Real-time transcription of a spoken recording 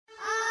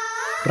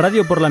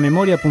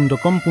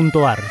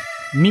radioporlamemoria.com.ar.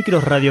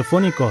 Micros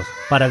radiofónicos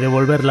para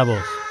devolver la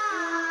voz.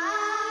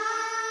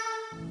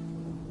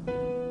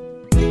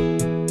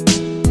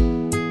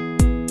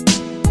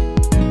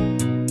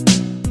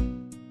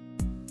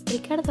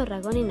 Ricardo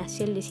Ragone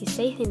nació el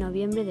 16 de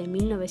noviembre de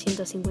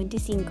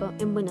 1955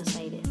 en Buenos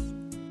Aires.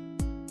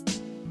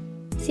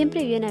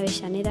 Siempre vivió en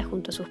Avellaneda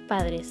junto a sus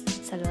padres,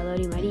 Salvador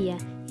y María,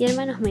 y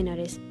hermanos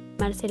menores,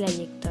 Marcela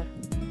y Héctor.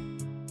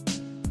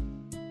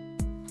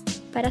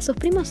 Para sus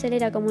primos él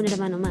era como un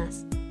hermano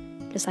más.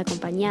 Los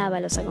acompañaba,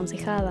 los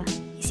aconsejaba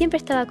y siempre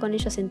estaba con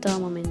ellos en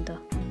todo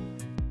momento.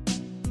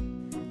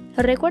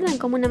 Lo recuerdan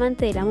como un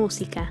amante de la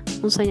música,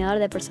 un soñador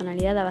de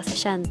personalidad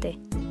avasallante,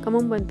 como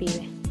un buen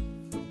pibe.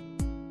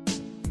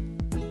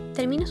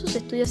 Terminó sus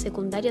estudios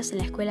secundarios en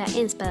la escuela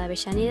ENSPA de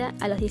Avellaneda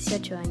a los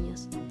 18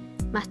 años.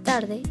 Más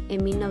tarde,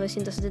 en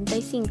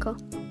 1975,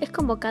 es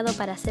convocado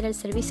para hacer el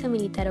servicio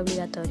militar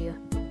obligatorio.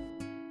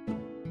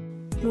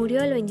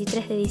 Murió el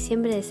 23 de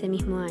diciembre de ese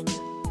mismo año.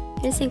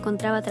 Él se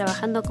encontraba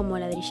trabajando como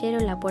ladrillero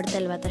en la puerta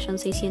del batallón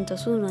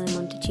 601 de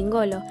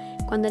Montechingolo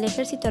cuando el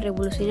Ejército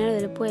Revolucionario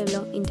del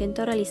Pueblo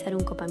intentó realizar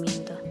un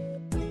copamiento.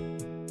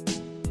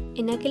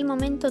 En aquel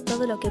momento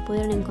todo lo que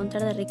pudieron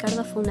encontrar de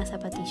Ricardo fue una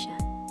zapatilla.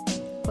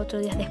 4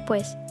 días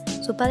después,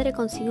 su padre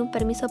consiguió un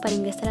permiso para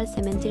ingresar al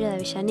cementerio de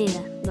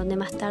Avellaneda, donde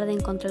más tarde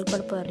encontró el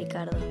cuerpo de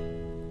Ricardo.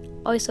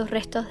 Hoy sus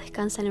restos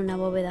descansan en una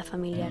bóveda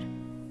familiar.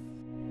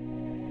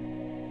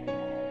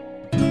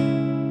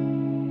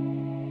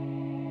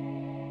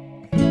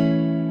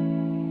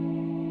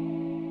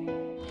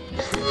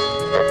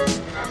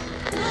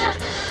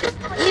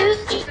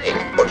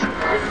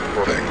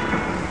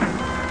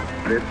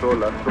 De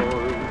sol a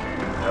sol,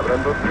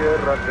 labrando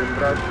tierra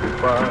tendrás tu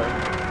paz.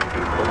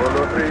 Como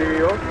los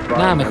ríos.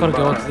 Nada mejor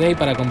que Box Day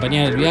para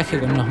acompañar el viaje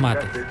con unos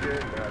mates.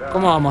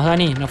 ¿Cómo vamos,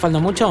 Dani? ¿Nos falta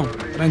mucho?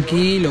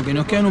 Tranquilo, que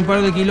nos quedan un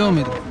par de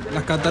kilómetros.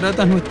 Las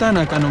cataratas no están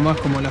acá nomás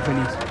como La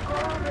Feliz.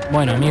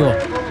 Bueno, amigo,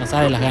 no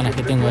sabes las ganas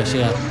que tengo de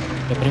llegar.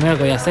 Lo primero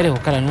que voy a hacer es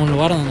buscar algún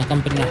lugar donde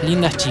campen unas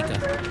lindas chicas.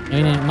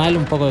 Me viene mal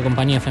un poco de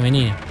compañía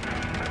femenina.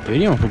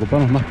 Deberíamos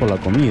preocuparnos más por la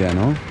comida,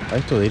 ¿no? A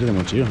esto de ir de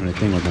mochileros no le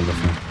tengo tanta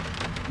fe.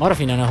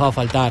 Morfi no nos va a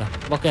faltar.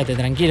 Vos quédate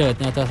tranquilo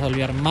que no te vas a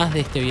olvidar más de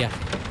este viaje.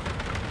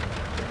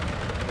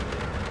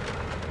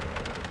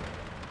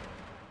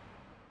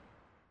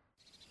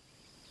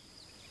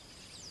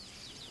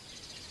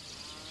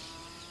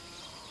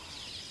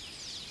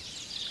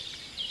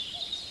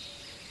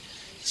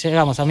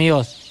 Llegamos,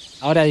 amigos.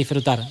 Ahora a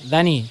disfrutar.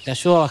 Dani, te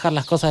ayudo a bajar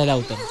las cosas del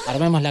auto.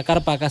 Armemos la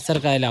carpa acá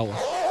cerca del agua.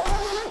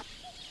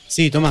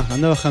 Sí, Tomás,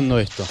 anda bajando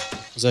esto.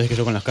 Vos sabés que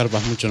yo con las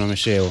carpas mucho no me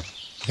llevo.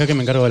 Dejá que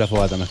me encargo de la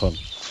fogata mejor.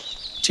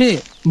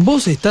 Che,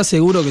 vos estás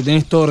seguro que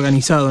tenés todo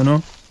organizado,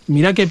 ¿no?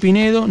 Mirá que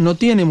Pinedo no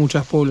tiene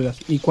muchas pulgas.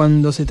 Y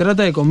cuando se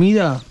trata de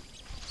comida...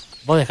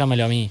 Vos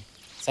déjamelo a mí.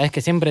 Sabés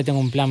que siempre tengo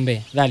un plan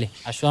B. Dale,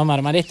 ayúdame a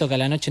armar esto que a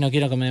la noche no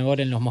quiero que me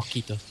devoren los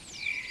mosquitos.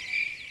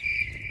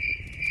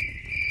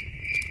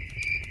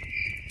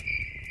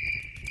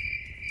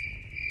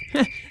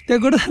 ¿Te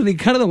acordás,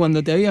 Ricardo,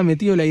 cuando te había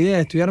metido la idea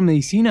de estudiar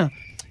medicina?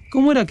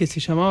 ¿Cómo era que se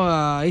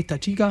llamaba esta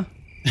chica?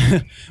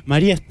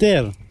 María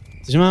Esther.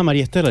 Se llamaba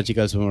María Esther, la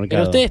chica del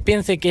supermercado. Pero ustedes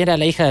piensen que era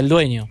la hija del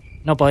dueño.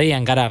 No podía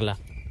encararla.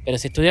 Pero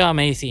si estudiaba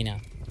medicina,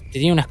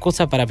 tenía una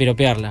excusa para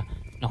piropearla.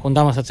 Nos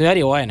juntamos a estudiar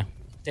y bueno,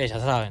 ustedes ya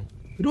saben.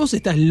 ¿Pero vos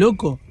estás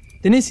loco?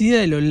 ¿Tenés idea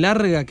de lo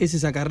larga que es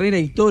esa carrera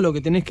y todo lo que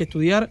tenés que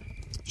estudiar?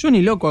 Yo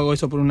ni loco hago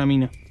eso por una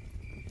mina.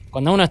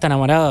 Cuando uno está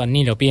enamorado,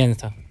 ni lo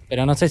piensa.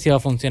 Pero no sé si va a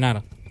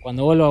funcionar.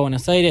 Cuando vuelva a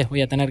Buenos Aires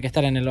voy a tener que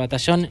estar en el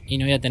batallón y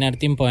no voy a tener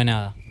tiempo de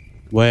nada.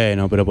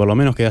 Bueno, pero por lo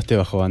menos quedaste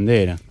bajo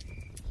bandera.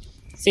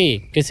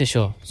 Sí, qué sé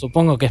yo.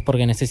 Supongo que es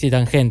porque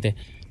necesitan gente.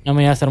 No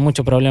me voy a hacer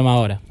mucho problema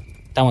ahora.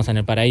 Estamos en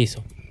el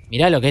paraíso.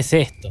 Mirá lo que es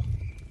esto.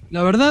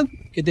 La verdad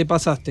que te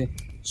pasaste.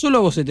 Solo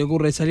a vos se te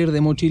ocurre salir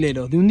de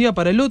mochilero de un día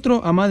para el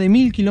otro a más de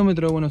 1000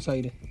 kilómetros de Buenos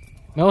Aires.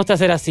 Me gusta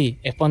ser así,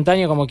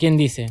 espontáneo como quien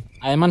dice.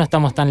 Además no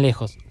estamos tan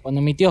lejos.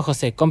 Cuando mi tío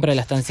José compre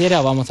la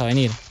estanciera vamos a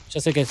venir.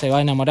 Yo sé que se va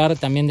a enamorar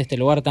también de este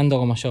lugar tanto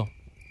como yo.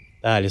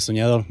 Dale,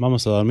 soñador,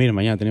 vamos a dormir.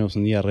 Mañana tenemos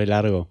un día re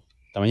largo.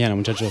 Hasta mañana,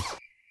 muchachos.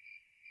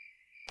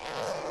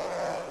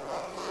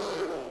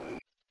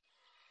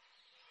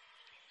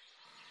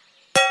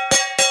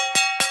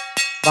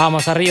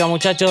 Vamos arriba,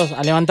 muchachos,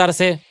 a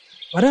levantarse.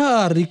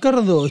 Pará,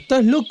 Ricardo,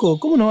 ¿estás loco?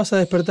 ¿Cómo no vas a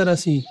despertar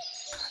así?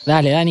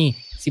 Dale, Dani.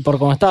 Si por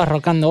como estabas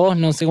rocando vos,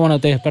 no sé cómo no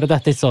te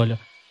despertaste solo.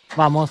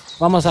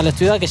 Vamos a la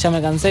ciudad que ya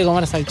me cansé de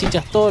comer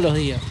salchichas todos los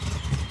días.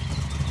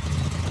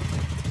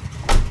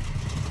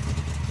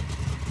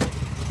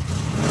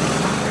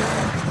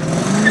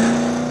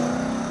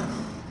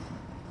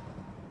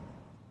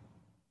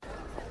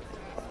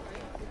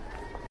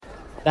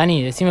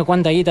 Dani, decime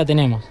cuánta guita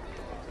tenemos.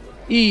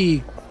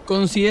 Y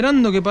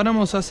considerando que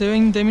paramos hace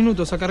 20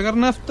 minutos a cargar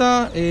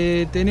nafta,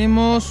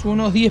 tenemos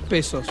unos 10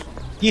 pesos.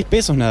 10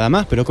 pesos nada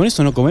más, pero con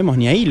eso no comemos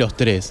ni ahí los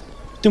tres.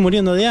 Estoy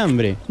muriendo de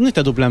hambre. ¿Dónde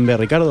está tu plan B,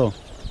 Ricardo?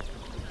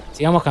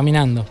 Sigamos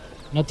caminando.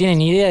 No tienen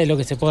ni idea de lo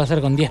que se puede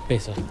hacer con 10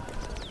 pesos.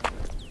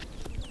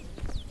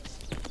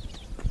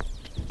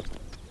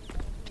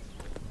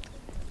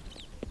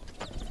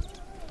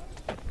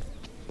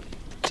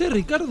 Che,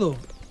 Ricardo,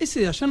 ¿ese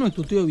de allá no es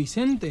tu tío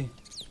Vicente?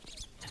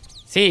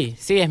 Sí,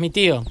 es mi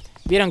tío.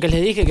 ¿Vieron que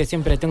les dije que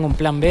siempre tengo un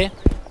plan B?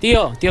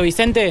 Tío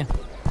Vicente.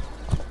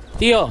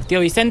 Tío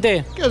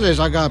Vicente. ¿Qué haces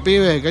acá,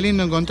 pibe? Qué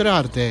lindo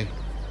encontrarte.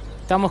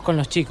 Estamos con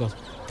los chicos.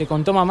 ¿Te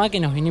contó mamá que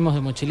nos vinimos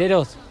de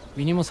mochileros?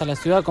 Vinimos a la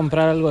ciudad a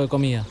comprar algo de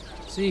comida.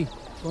 Sí,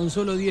 con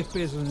solo 10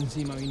 pesos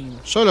encima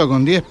vinimos. Solo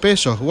con 10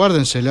 pesos,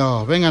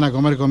 guárdenselos. Vengan a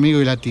comer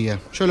conmigo y la tía.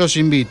 Yo los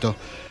invito.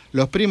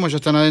 Los primos ya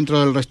están adentro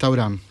del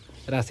restaurante.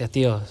 Gracias,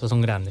 tío. Sos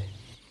un grande.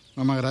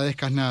 No me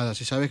agradezcas nada,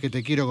 si sabes que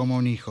te quiero como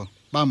un hijo.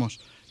 Vamos,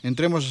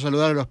 entremos a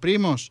saludar a los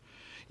primos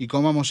y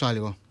comamos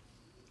algo.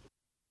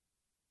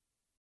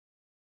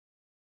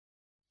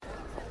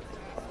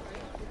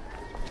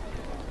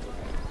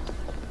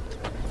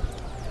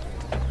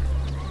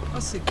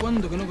 ¿Hace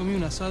cuánto que no comí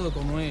un asado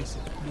como ese?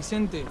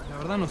 Vicente, la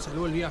verdad nos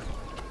salvó el viaje.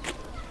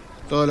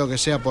 Todo lo que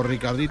sea por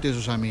Ricardito y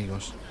sus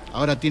amigos.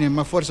 Ahora tienen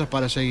más fuerzas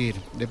para seguir.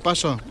 De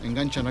paso,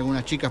 enganchan a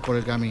algunas chicas por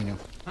el camino.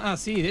 Ah,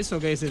 sí, de eso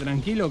quédese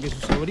tranquilo, que su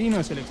sobrino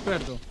es el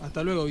experto.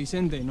 Hasta luego,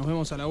 Vicente, nos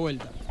vemos a la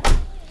vuelta.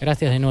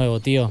 Gracias de nuevo,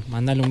 tío.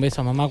 Mandale un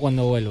beso a mamá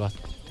cuando vuelvas.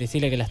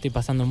 Decile que la estoy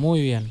pasando muy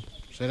bien.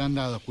 Serán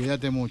dados,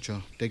 cuídate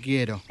mucho. Te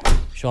quiero.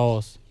 Yo a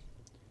vos.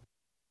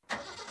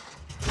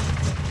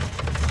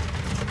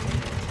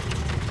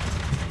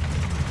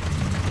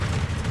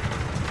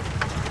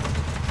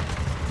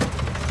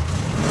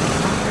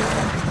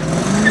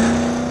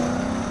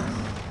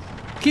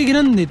 Qué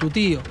grande tu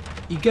tío.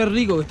 Y qué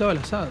rico que estaba el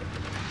asado.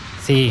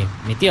 Sí,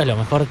 mi tío es lo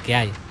mejor que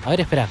hay. A ver,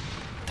 espera.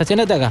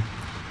 Estacionate acá.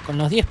 Con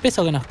los 10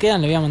 pesos que nos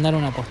quedan le voy a mandar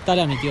una postal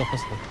a mi tío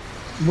José.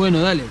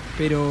 Bueno, dale,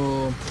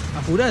 pero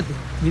apurate.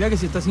 Mirá que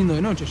se está haciendo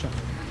de noche ya.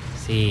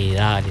 Sí,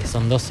 dale,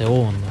 son 2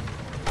 segundos.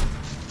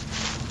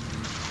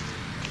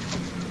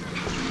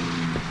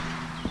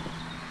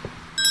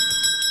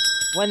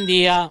 Buen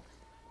día.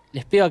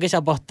 Les pido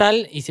aquella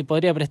postal y si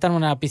podría prestarme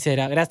una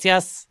lapicera.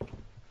 Gracias.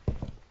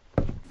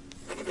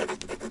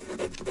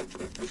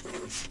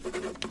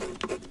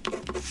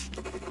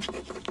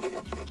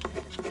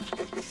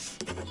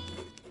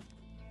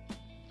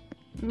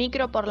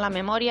 Micro por la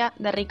memoria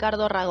de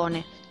Ricardo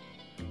Ragone.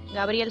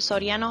 Gabriel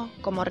Soriano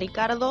como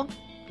Ricardo,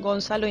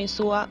 Gonzalo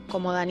Insúa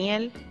como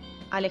Daniel,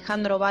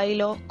 Alejandro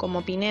Bailo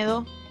como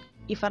Pinedo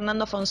y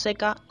Fernando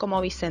Fonseca como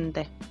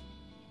Vicente.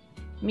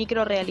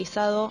 Micro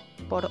realizado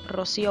por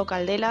Rocío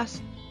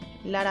Caldelas,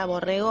 Lara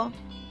Borrego,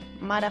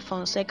 Mara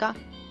Fonseca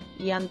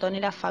y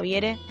Antonella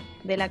Faviere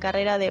de la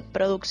carrera de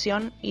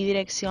Producción y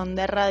Dirección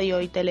de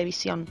Radio y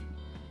Televisión.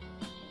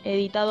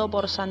 Editado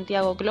por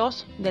Santiago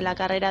Clos de la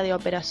carrera de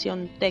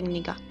Operación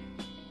Técnica.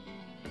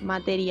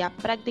 Materia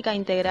Práctica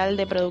Integral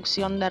de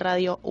Producción de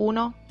Radio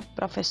 1,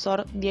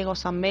 profesor Diego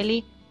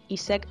Zambelli,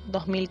 ISEC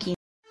 2015.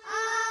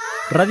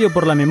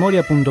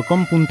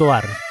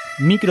 radioporlamemoria.com.ar.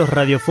 Micros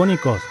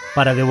radiofónicos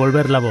para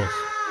devolver la voz.